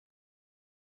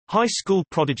High school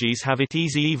prodigies have it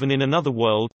easy even in another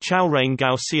world. Chao Rain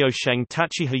Gao Seo Sheng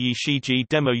Tachihayi Shiji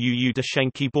Demo Yuyuda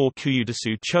Shenki Bo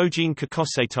Kuyudasu Chojin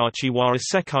Kakosetachi Wara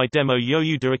Sekai Demo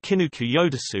Yoyuda Akinuku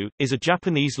Yodasu, is a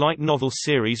Japanese light novel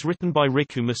series written by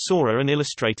Riku Masora and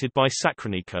illustrated by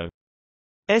Sakraniko.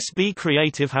 SB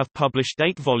Creative have published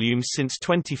 8 volumes since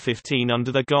 2015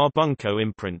 under the Ga Bunko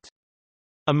imprint.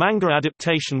 A manga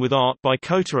adaptation with art by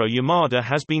Kotaro Yamada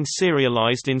has been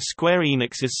serialized in Square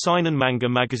Enix's seinen manga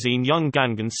magazine Young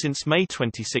Gangan since May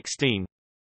 2016.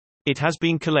 It has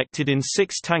been collected in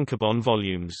 6 tankobon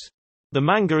volumes. The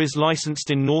manga is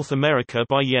licensed in North America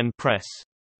by Yen Press.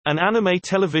 An anime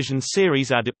television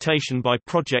series adaptation by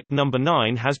Project No.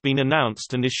 9 has been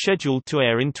announced and is scheduled to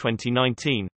air in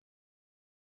 2019.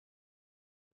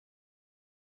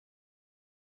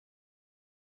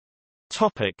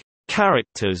 Topic: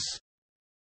 Characters.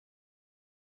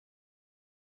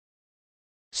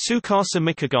 Tsukasa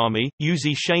Mikagami,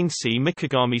 Yuzi Shanesi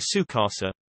Mikagami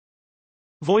Tsukasa.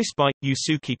 Voiced by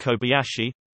Yusuke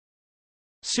Kobayashi.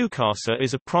 Tsukasa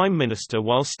is a prime minister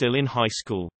while still in high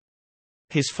school.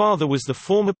 His father was the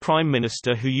former prime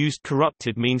minister who used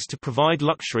corrupted means to provide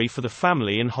luxury for the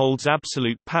family and holds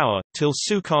absolute power, till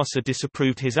Tsukasa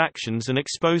disapproved his actions and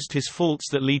exposed his faults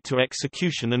that lead to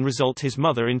execution and result his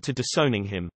mother into disowning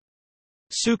him.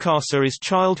 Tsukasa is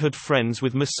childhood friends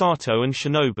with Masato and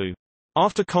Shinobu.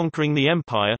 After conquering the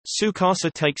empire,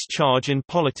 Tsukasa takes charge in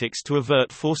politics to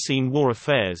avert foreseen war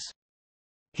affairs.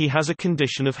 He has a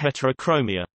condition of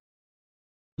heterochromia.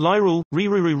 Lyrule,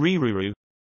 Riruru.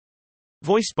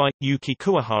 Voiced by Yuki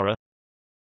Kuwahara.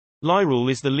 Lyrule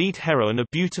is the lead heroine, a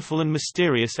beautiful and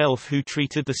mysterious elf who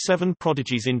treated the 7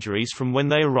 prodigies' injuries from when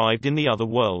they arrived in the other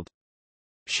world.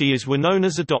 She is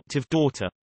Winona's adoptive daughter.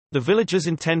 The villagers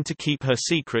intend to keep her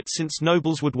secret since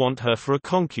nobles would want her for a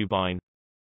concubine.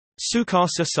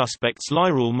 Tsukasa suspects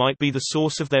Lyrule might be the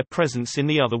source of their presence in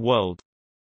the other world.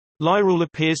 Lyrule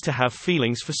appears to have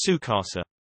feelings for Tsukasa.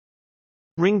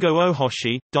 Ringo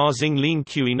Ohoshi, Darzing Lin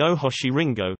Kui no Hoshi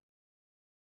Ringo.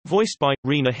 Voiced by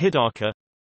Rina Hidaka.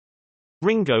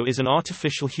 Ringo is an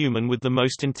artificial human with the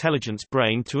most intelligent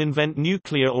brain to invent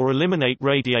nuclear or eliminate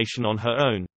radiation on her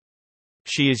own.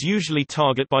 She is usually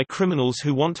targeted by criminals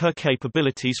who want her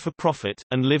capabilities for profit,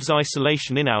 and lives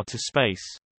isolation in outer space.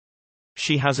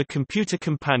 She has a computer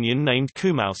companion named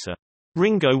Kumausa.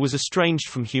 Ringo was estranged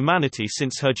from humanity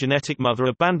since her genetic mother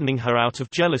abandoning her out of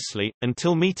jealousy,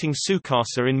 until meeting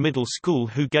Tsukasa in middle school,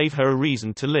 who gave her a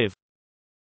reason to live.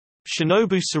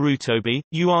 Shinobu Sarutobi,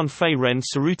 Yuan Fei Ren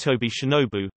Sarutobi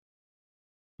Shinobu.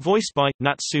 Voiced by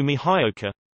Natsumi Hyoka.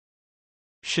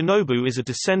 Shinobu is a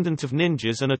descendant of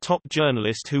ninjas and a top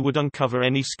journalist who would uncover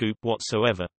any scoop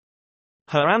whatsoever.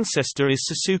 Her ancestor is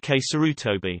Sasuke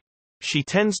Sarutobi. She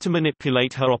tends to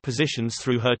manipulate her oppositions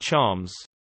through her charms.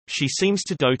 She seems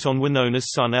to dote on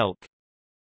Winona's son Elk.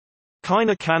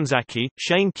 Kaina Kanzaki,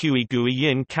 Shane Kui Gui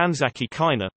Yin Kanzaki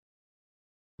Kaina.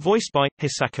 Voiced by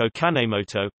Hisako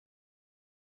Kanemoto.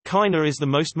 Kaina is the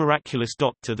most miraculous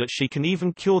doctor that she can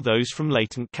even cure those from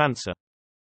latent cancer.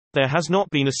 There has not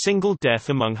been a single death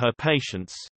among her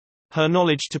patients. Her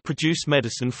knowledge to produce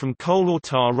medicine from coal or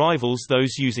tar rivals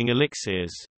those using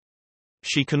elixirs.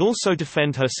 She can also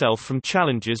defend herself from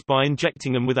challenges by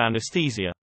injecting them with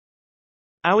anesthesia.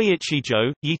 Aoi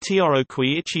Ichijo,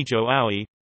 Yitiarokui Ichijo Aoi.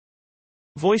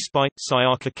 Voiced by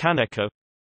Sayaka Kaneko.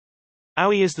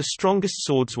 Aoi is the strongest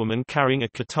swordswoman carrying a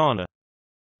katana.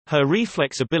 Her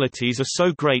reflex abilities are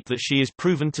so great that she is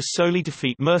proven to solely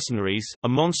defeat mercenaries, a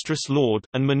monstrous lord,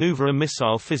 and maneuver a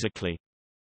missile physically.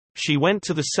 She went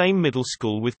to the same middle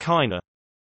school with Kaina.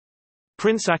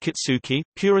 Prince Akatsuki,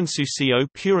 Purinsu Seo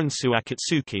Purinsu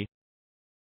Akatsuki.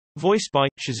 Voiced by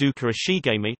Shizuka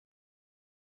Ashigami.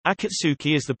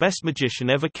 Akatsuki is the best magician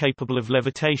ever, capable of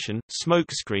levitation,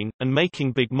 smokescreen, and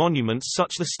making big monuments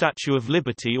such the Statue of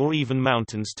Liberty or even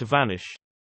mountains to vanish.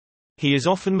 He is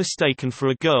often mistaken for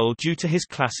a girl due to his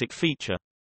classic feature.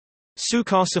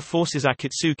 Tsukasa forces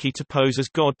Akatsuki to pose as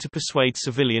God to persuade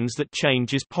civilians that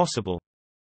change is possible.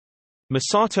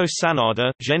 Masato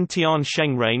Sanada, Gentian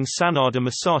Shenrain Sanada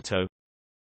Masato.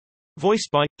 Voiced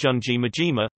by Junji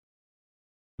Majima.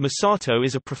 Masato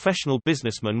is a professional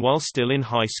businessman while still in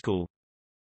high school.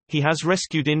 He has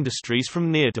rescued industries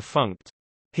from near defunct.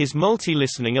 His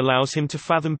multi-listening allows him to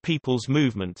fathom people's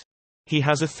movement. He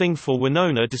has a thing for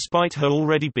Winona despite her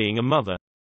already being a mother.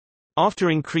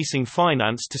 After increasing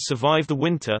finance to survive the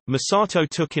winter, Masato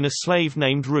took in a slave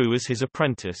named Ru as his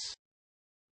apprentice.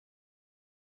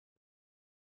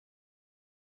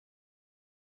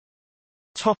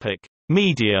 Topic: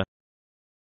 Media.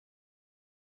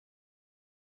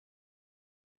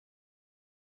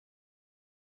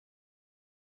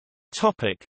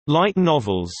 Topic: Light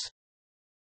novels.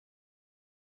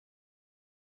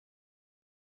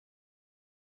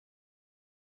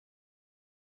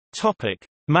 Topic: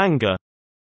 Manga.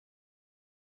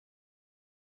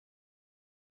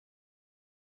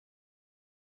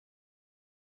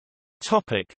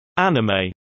 Topic: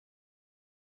 Anime.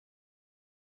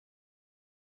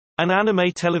 An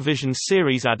anime television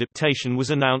series adaptation was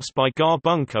announced by Gar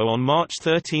Bunko on March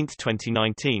 13,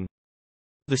 2019.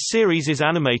 The series is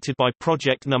animated by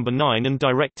Project No. 9 and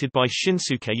directed by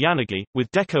Shinsuke Yanagi,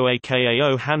 with Deko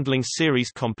Akao handling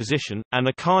series composition, and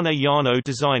Akane Yano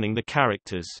designing the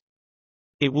characters.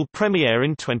 It will premiere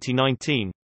in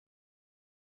 2019.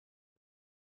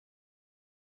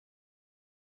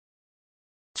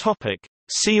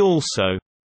 See also: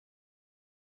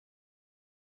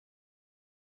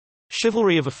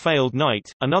 Chivalry of a Failed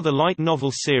Knight, another light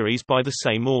novel series by the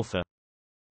same author.